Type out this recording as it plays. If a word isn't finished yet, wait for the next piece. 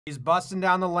He's busting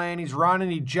down the lane. He's running.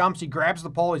 He jumps. He grabs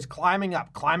the pole. He's climbing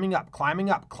up, climbing up, climbing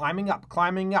up, climbing up,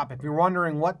 climbing up. If you're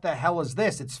wondering what the hell is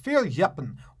this, it's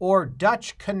Jumping or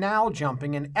Dutch Canal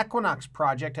Jumping. An Equinox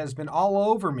project has been all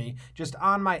over me, just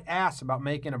on my ass about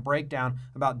making a breakdown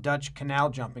about Dutch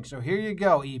Canal Jumping. So here you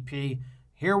go, EP.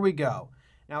 Here we go.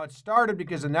 Now, it started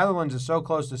because the Netherlands is so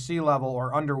close to sea level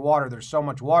or underwater. There's so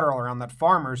much water all around that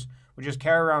farmers would just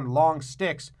carry around long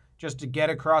sticks just to get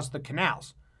across the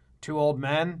canals. Two old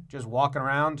men just walking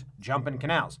around, jumping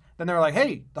canals. Then they were like,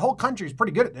 hey, the whole country's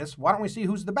pretty good at this. Why don't we see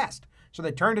who's the best? So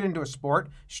they turned it into a sport.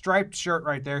 Striped shirt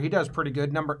right there. He does pretty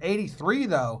good. Number 83,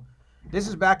 though, this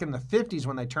is back in the 50s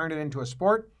when they turned it into a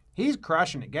sport. He's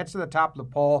crushing it. Gets to the top of the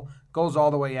pole, goes all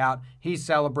the way out. He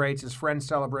celebrates. His friends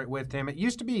celebrate with him. It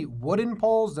used to be wooden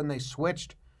poles. Then they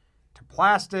switched to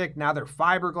plastic. Now they're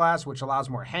fiberglass, which allows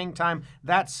more hang time.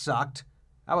 That sucked.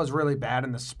 That was really bad,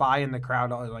 and the spy in the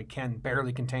crowd like can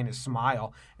barely contain his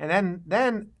smile. And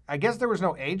then I guess there was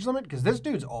no age limit because this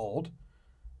dude's old.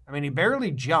 I mean, he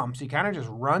barely jumps. He kind of just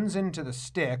runs into the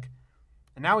stick,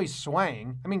 and now he's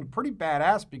swaying. I mean, pretty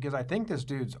badass because I think this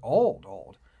dude's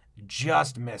old.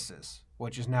 Just misses,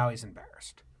 which is now he's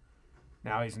embarrassed.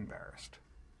 Now he's embarrassed.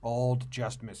 Old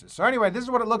just misses. So anyway, this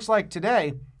is what it looks like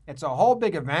today. It's a whole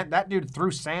big event. That dude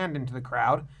threw sand into the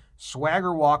crowd.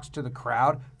 Swagger walks to the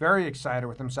crowd, very excited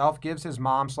with himself, gives his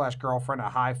mom/girlfriend a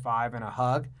high five and a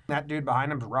hug. That dude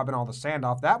behind him's rubbing all the sand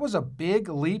off. That was a big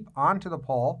leap onto the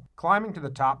pole, climbing to the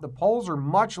top. The poles are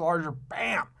much larger.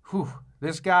 Bam! Whew.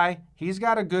 This guy, he's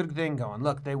got a good thing going.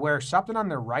 Look, they wear something on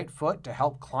their right foot to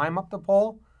help climb up the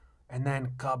pole, and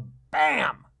then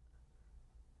kabam!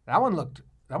 That one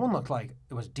looked like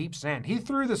it was deep sand. He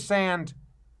threw the sand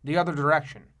the other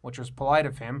direction, which was polite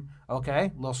of him.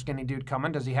 Okay, little skinny dude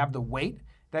coming. Does he have the weight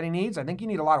that he needs? I think you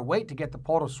need a lot of weight to get the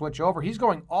pole to switch over. He's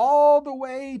going all the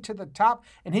way to the top,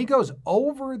 and he goes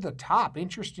over the top.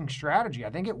 Interesting strategy.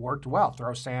 I think it worked well.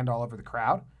 Throw sand all over the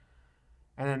crowd.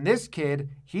 And then this kid,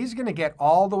 he's going to get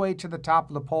all the way to the top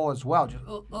of the pole as well. Just,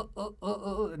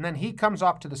 and then he comes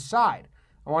off to the side.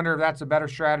 I wonder if that's a better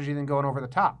strategy than going over the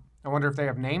top. I wonder if they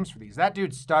have names for these. That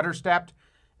dude stutter stepped,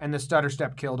 and the stutter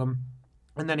step killed him.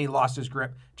 And then he lost his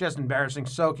grip. Just embarrassing.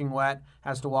 Soaking wet.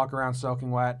 Has to walk around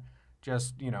soaking wet.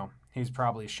 Just, you know, he's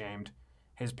probably ashamed.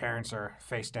 His parents are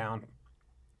face down,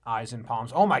 eyes in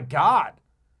palms. Oh, my God.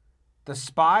 The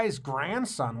spy's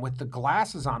grandson with the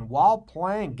glasses on while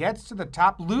playing gets to the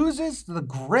top, loses the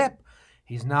grip.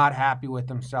 He's not happy with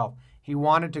himself. He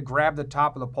wanted to grab the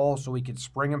top of the pole so he could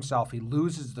spring himself. He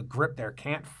loses the grip there,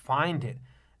 can't find it,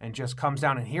 and just comes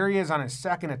down. And here he is on his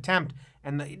second attempt,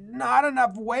 and not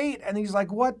enough weight. And he's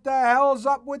like, what the hell's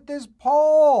up with this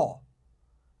pole?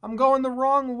 I'm going the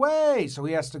wrong way. So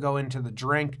he has to go into the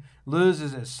drink,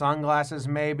 loses his sunglasses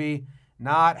maybe.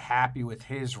 Not happy with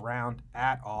his round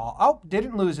at all. Oh,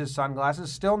 didn't lose his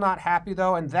sunglasses. Still not happy,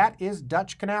 though, and that is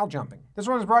Dutch Canal Jumping. This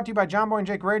one is brought to you by Jomboy and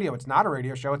Jake Radio. It's not a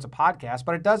radio show. It's a podcast,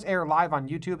 but it does air live on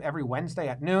YouTube every Wednesday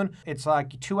at noon. It's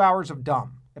like 2 hours of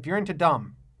dumb. If you're into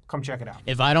dumb, come check it out.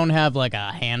 If I don't have like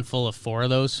a handful of 4 of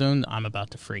those soon, I'm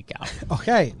about to freak out.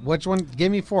 Okay, which one?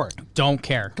 Give me 4. Don't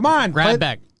care. Come on. Grab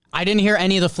back. I didn't hear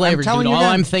any of the flavors, dude. All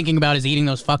I'm thinking about is eating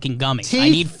those fucking gummies. Teeth? I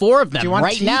need 4 of them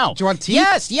right now. Do you want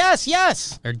teeth?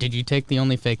 Yes. Or did you take the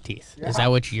only fake teeth? Yeah. Is that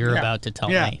what you're about to tell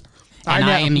me? And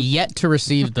I am yet to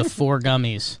receive the 4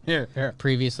 gummies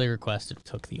previously requested.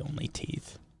 Took the only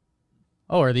teeth.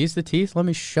 Oh, are these the teeth? Let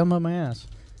me shove them up my ass.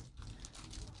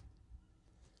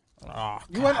 Oh,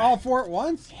 you went all 4 at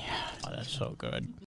once? Yeah. Oh, that's so good.